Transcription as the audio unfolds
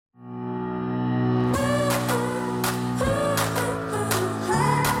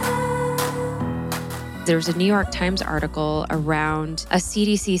There's a New York Times article around a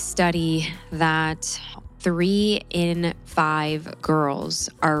CDC study that 3 in 5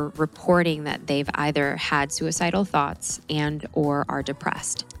 girls are reporting that they've either had suicidal thoughts and or are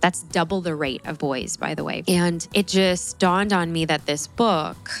depressed. That's double the rate of boys, by the way. And it just dawned on me that this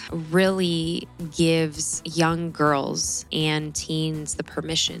book really gives young girls and teens the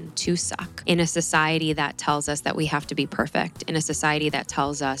permission to suck in a society that tells us that we have to be perfect, in a society that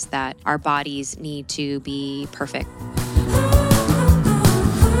tells us that our bodies need to be perfect.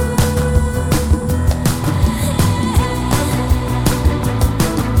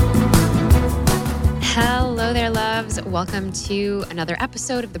 Hello there, loves. Welcome to another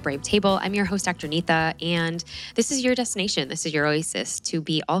episode of The Brave Table. I'm your host, Dr. Neeta, and this is your destination. This is your oasis to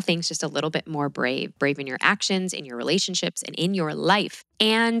be all things just a little bit more brave. Brave in your actions, in your relationships, and in your life.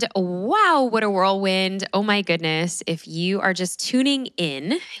 And wow, what a whirlwind. Oh my goodness. If you are just tuning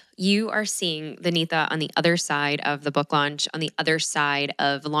in, you are seeing the Neeta on the other side of the book launch, on the other side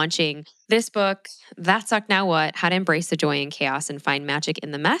of launching this book, That Sucked Now What? How to Embrace the Joy and Chaos and Find Magic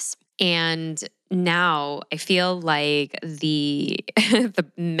in the Mess. And now I feel like the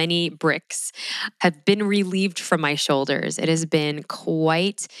many bricks have been relieved from my shoulders. It has been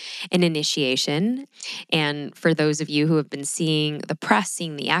quite an initiation. And for those of you who have been seeing the press,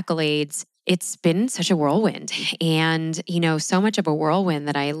 seeing the accolades, it's been such a whirlwind. And, so much of a whirlwind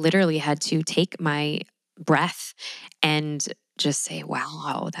that I literally had to take my breath and just say,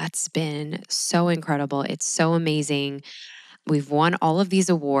 wow, that's been so incredible. It's so amazing. We've won all of these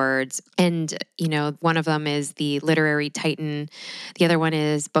awards. And, one of them is the Literary Titan. The other one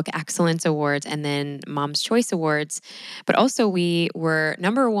is Book Excellence Awards and then Mom's Choice Awards. But also we were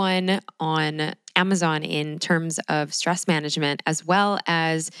number 1 on Amazon in terms of stress management as well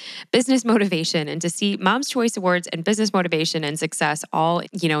as business motivation. And to see Mom's Choice Awards and business motivation and success all,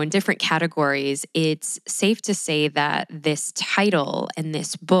 in different categories, it's safe to say that this title and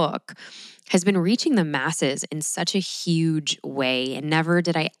this book has been reaching the masses in such a huge way. And never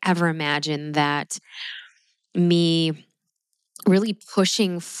did I ever imagine that me really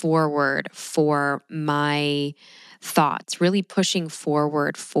pushing forward for my thoughts, really pushing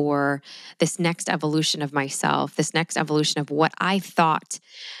forward for this next evolution of myself, this next evolution of what I thought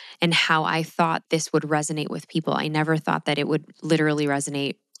and how I thought this would resonate with people. I never thought that it would literally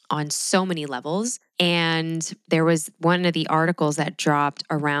resonate on so many levels. And there was one of the articles that dropped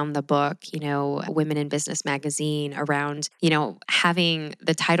around the book, Women in Business magazine, around, having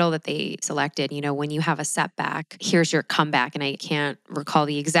the title that they selected, when you have a setback, here's your comeback. And I can't recall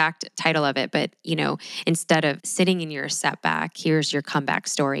the exact title of it, but, instead of sitting in your setback, here's your comeback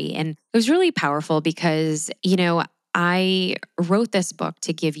story. And it was really powerful because, I wrote this book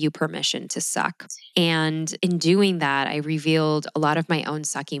to give you permission to suck. And in doing that, I revealed a lot of my own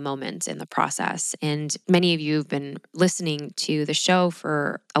sucky moments in the process. And many of you have been listening to the show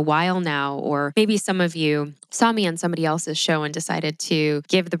for a while now, or maybe some of you saw me on somebody else's show and decided to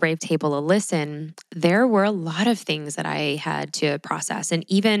give The Brave Table a listen. There were a lot of things that I had to process. And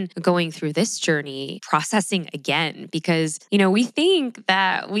even going through this journey, processing again, because, we think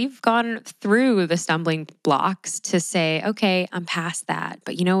that we've gone through the stumbling blocks to say, okay, I'm past that.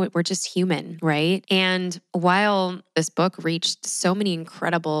 But we're just human, right? And while this book reached so many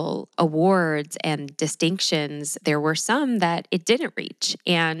incredible awards and distinctions, there were some that it didn't reach.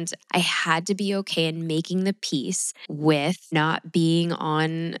 And I had to be okay in making the peace with not being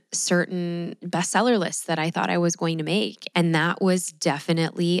on certain bestseller lists that I thought I was going to make. And that was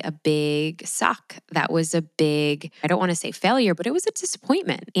definitely a big suck. That was a big, I don't want to say failure, but it was a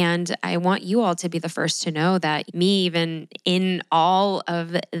disappointment. And I want you all to be the first to know that me, even in all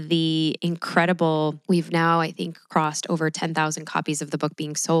of the incredible, we've now, I think, crossed over 10,000 copies of the book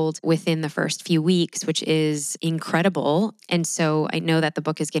being sold within the first few weeks, which is incredible. And so I know that the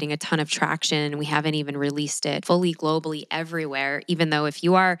book is getting a ton of traction. We haven't even released it fully globally everywhere, even though if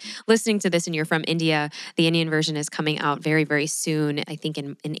you are listening to this and you're from India, the Indian version is coming out very, very soon, I think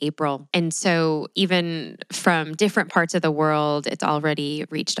in April. And so even from different parts of the world, it's already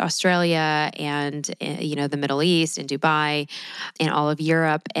reached Australia and, the Middle East and Dubai and all of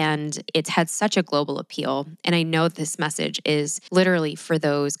Europe. And it's had such a global appeal. And I know this message is literally for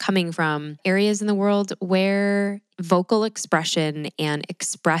those coming from areas in the world where vocal expression and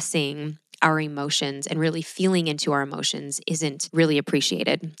expressing our emotions and really feeling into our emotions isn't really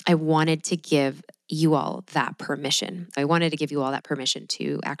appreciated. I wanted to give you all that permission. I wanted to give you all that permission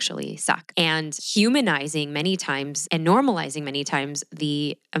to actually suck, and humanizing many times and normalizing many times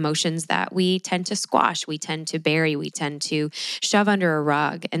the emotions that we tend to squash, we tend to bury, we tend to shove under a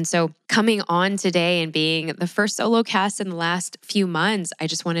rug. And so coming on today and being the first solo cast in the last few months, I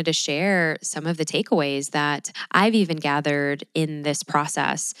just wanted to share some of the takeaways that I've even gathered in this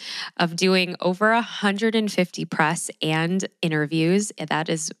process of doing over 150 press and interviews. That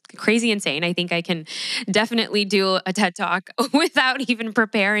is crazy insane. I think I can definitely do a TED Talk without even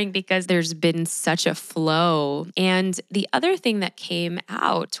preparing because there's been such a flow. And the other thing that came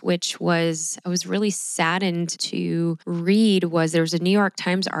out, which was I was really saddened to read, was there was a New York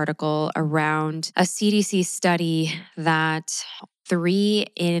Times article around a CDC study that 3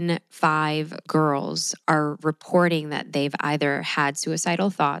 in 5 girls are reporting that they've either had suicidal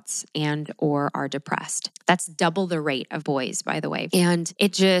thoughts and or are depressed. That's double the rate of boys, by the way. And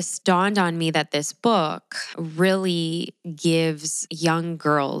it just dawned on me that this book really gives young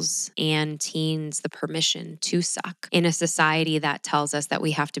girls and teens the permission to suck in a society that tells us that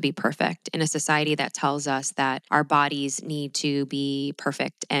we have to be perfect, in a society that tells us that our bodies need to be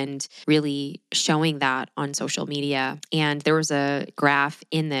perfect, and really showing that on social media. And there was a graph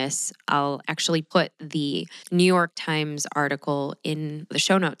in this. I'll actually put the New York Times article in the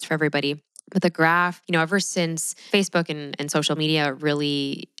show notes for everybody. But the graph, ever since Facebook and social media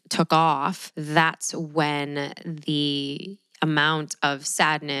really took off, that's when the amount of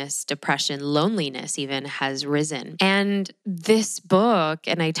sadness, depression, loneliness even has risen. And this book,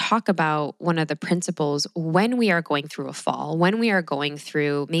 and I talk about one of the principles when we are going through a fall, when we are going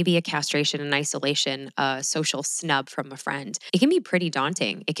through maybe a castration, an isolation, a social snub from a friend, it can be pretty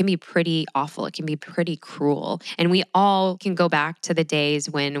daunting. It can be pretty awful. It can be pretty cruel. And we all can go back to the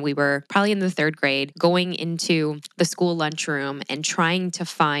days when we were probably in the 3rd grade, going into the school lunchroom and trying to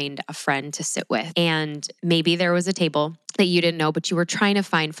find a friend to sit with. And maybe there was a table that you didn't know, but you were trying to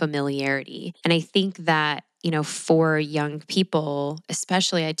find familiarity. And I think that, for young people,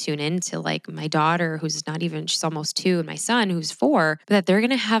 especially I tune into like my daughter, who's not even, she's almost 2, and my son, who's 4, that they're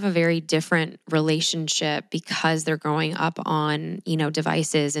going to have a very different relationship because they're growing up on,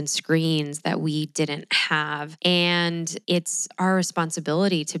 devices and screens that we didn't have. And it's our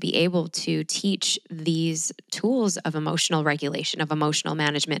responsibility to be able to teach these tools of emotional regulation, of emotional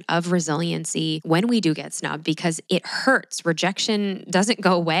management, of resiliency when we do get snubbed, because it hurts. Rejection doesn't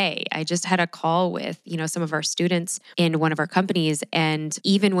go away. I just had a call with, some of our students in one of our companies. And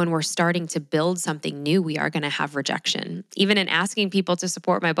even when we're starting to build something new, we are going to have rejection. Even in asking people to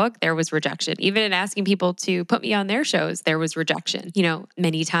support my book, there was rejection. Even in asking people to put me on their shows, there was rejection,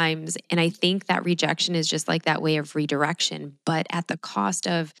 many times. And I think that rejection is just like that way of redirection, but at the cost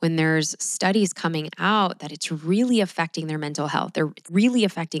of, when there's studies coming out that it's really affecting their mental health, they're really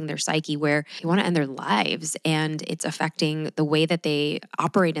affecting their psyche, where they want to end their lives. And it's affecting the way that they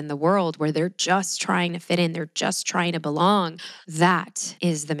operate in the world, where they're just trying to fit in. They're just trying to belong. That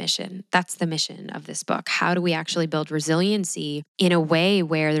is the mission. That's the mission of this book. How do we actually build resiliency in a way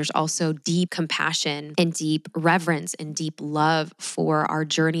where there's also deep compassion and deep reverence and deep love for our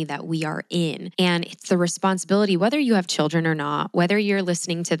journey that we are in? And it's the responsibility, whether you have children or not, whether you're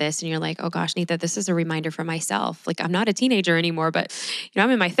listening to this and you're like, oh gosh, Neeta, this is a reminder for myself. Like, I'm not a teenager anymore, but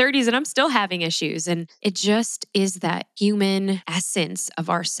I'm in my 30s and I'm still having issues. And it just is that human essence of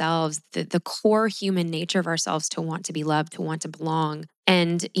ourselves, the core human nature of ourselves, to want to be loved, to want to belong.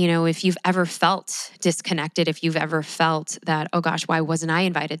 And, if you've ever felt disconnected, if you've ever felt that, oh gosh, why wasn't I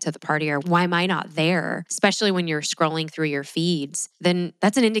invited to the party, or why am I not there, especially when you're scrolling through your feeds, then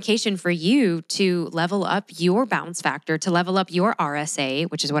that's an indication for you to level up your bounce factor, to level up your RSA,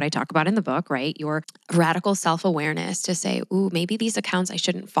 which is what I talk about in the book, right? Your radical self-awareness, to say, ooh, maybe these accounts I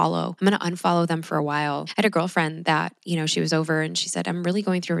shouldn't follow. I'm going to unfollow them for a while. I had a girlfriend that, she was over and she said, I'm really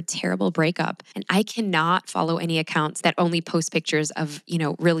going through a terrible breakup, and I cannot follow any accounts that only post pictures of,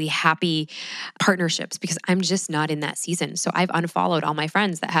 really happy partnerships, because I'm just not in that season. So I've unfollowed all my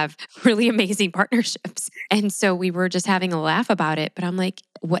friends that have really amazing partnerships. And so we were just having a laugh about it. But I'm like,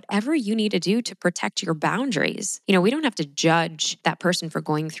 whatever you need to do to protect your boundaries, we don't have to judge that person for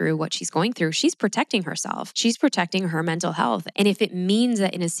going through what she's going through. She's protecting herself. She's protecting her mental health. And if it means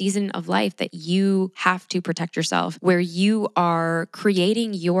that in a season of life that you have to protect yourself, where you are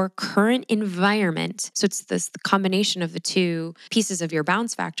creating your current environment, so it's the combination of the two pieces of your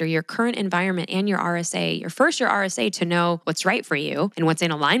bounce factor, your current environment and your RSA, your RSA, to know what's right for you and what's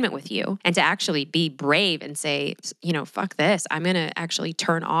in alignment with you, and to actually be brave and say, fuck this. I'm going to actually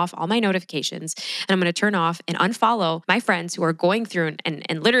turn off all my notifications, and I'm going to turn off and unfollow my friends who are going through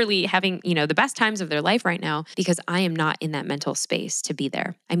and literally having, the best times of their life right now, because I am not in that mental space to be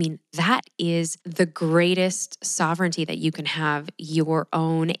there. I mean, that is the greatest sovereignty that you can have, your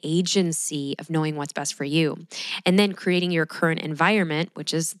own agency of knowing what's best for you, and then creating your current environment environment,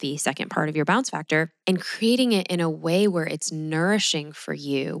 which is the second part of your bounce factor, and creating it in a way where it's nourishing for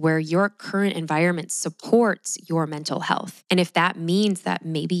you, where your current environment supports your mental health. And if that means that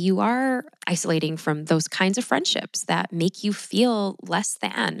maybe you are isolating from those kinds of friendships that make you feel less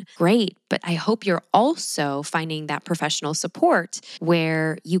than, great. But I hope you're also finding that professional support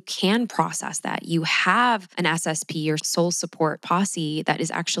where you can process that. You have an SSP or soul support posse that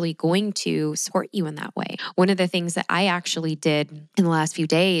is actually going to support you in that way. One of the things that I actually did in the last few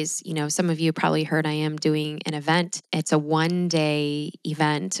days, some of you probably heard I am doing an event. It's a 1-day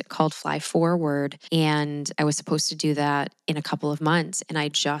event called Fly Forward. And I was supposed to do that in a couple of months. And I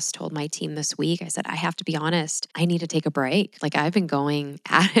just told my team this week, I said, I have to be honest, I need to take a break. Like I've been going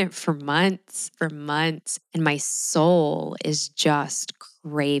at it for months, and my soul is just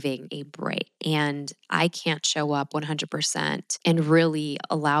craving a break. And I can't show up 100% and really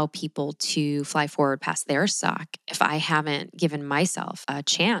allow people to fly forward past their suck if I haven't given myself a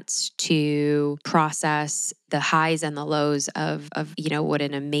chance to process the highs and the lows of what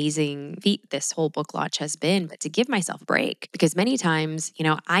an amazing feat this whole book launch has been, but to give myself a break. Because many times,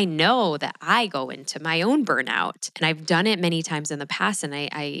 I know that I go into my own burnout, and I've done it many times in the past. And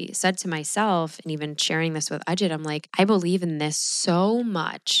I said to myself, and even sharing this with Ajit, I'm like, I believe in this so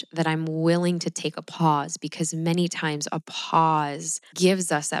much that I'm willing to take a pause, because many times a pause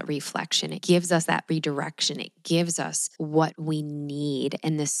gives us that reflection. It gives us that redirection. It gives us what we need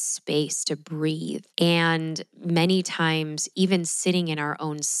in this space to breathe. And many times, even sitting in our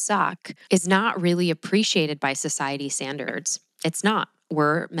own suck is not really appreciated by society standards. It's not.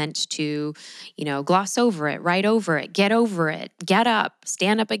 We're meant to, gloss over it, write over it, get up,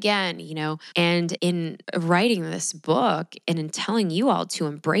 stand up again, And in writing this book and in telling you all to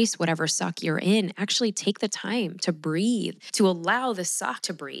embrace whatever suck you're in, actually take the time to breathe, to allow the suck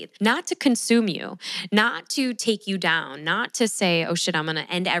to breathe, not to consume you, not to take you down, not to say, oh shit, I'm going to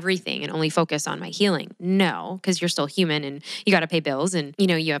end everything and only focus on my healing. No, because you're still human and you got to pay bills and,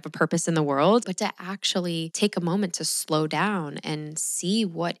 you have a purpose in the world, but to actually take a moment to slow down and see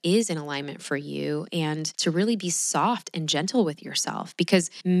what is in alignment for you and to really be soft and gentle with yourself. Because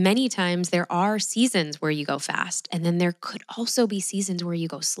many times there are seasons where you go fast, and then there could also be seasons where you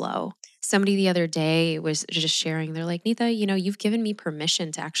go slow. Somebody the other day was just sharing, they're like, Neeta, you've given me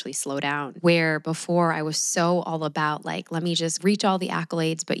permission to actually slow down. Where before I was so all about like, let me just reach all the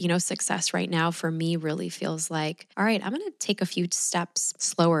accolades. But, success right now for me really feels like, all right, I'm going to take a few steps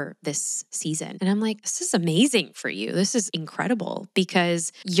slower this season. And I'm like, this is amazing for you. This is incredible,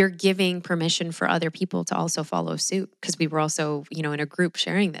 because you're giving permission for other people to also follow suit. Because we were also, in a group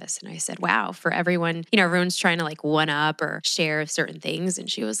sharing this. And I said, wow, for everyone, everyone's trying to like one up or share certain things.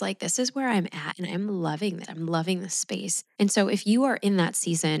 And she was like, this is where I'm at. And I'm loving that. I'm loving the space. And so if you are in that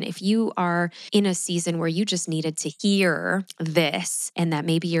season, if you are in a season where you just needed to hear this, and that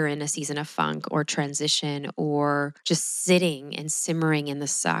maybe you're in a season of funk or transition or just sitting and simmering in the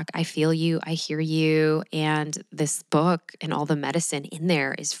suck, I feel you. I hear you. And this book and all the medicine in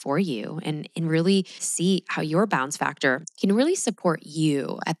there is for you, and really see how your bounce factor can really support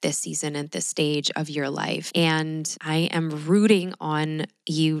you at this season, at this stage of your life. And I am rooting on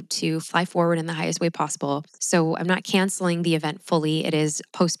you to fly forward in the highest way possible. So I'm not canceling the event fully. It is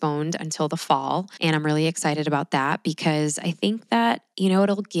postponed until the fall. And I'm really excited about that, because I think that,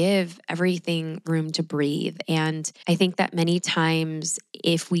 it'll give everything room to breathe. And I think that many times,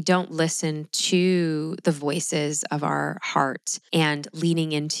 if we don't listen to the voices of our heart and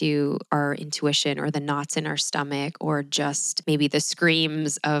leaning into our intuition, or the knots in our stomach, or just maybe the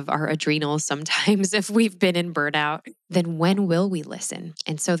screams of our adrenals sometimes if we've been in burnout, then when will we listen?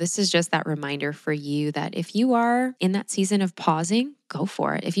 And so this is just that reminder for you that if you are in that season of pausing, go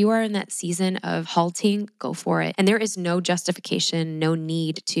for it. If you are in that season of halting, go for it. And there is no justification, no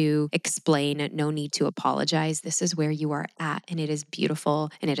need to explain, no need to apologize. This is where you are at, and it is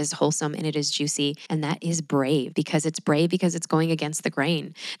beautiful, and it is wholesome, and it is juicy, and that is brave, because it's going against the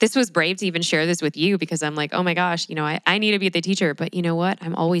grain. This was brave to even share this with you, because I'm like, oh my gosh, I need to be the teacher, but you know what?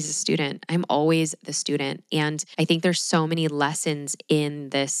 I'm always a student. I'm always the student. And I think there's so many lessons in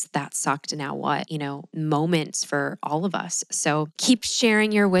this that sucked, now what, moments for all of us. So keep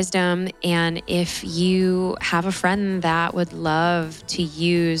sharing your wisdom. And if you have a friend that would love to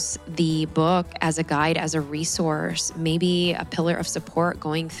use the book as a guide, as a resource, maybe a pillar of support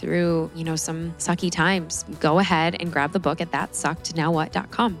going through, some sucky times, go ahead and grab the book at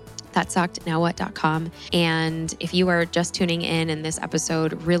thatsuckednowwhat.com. thatsuckednowwhat.com. And if you are just tuning in and this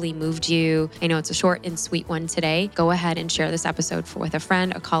episode really moved you, I know it's a short and sweet one today, go ahead and share this episode with a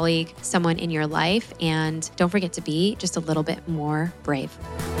friend, a colleague, someone in your life. And don't forget to be just a little bit more brave.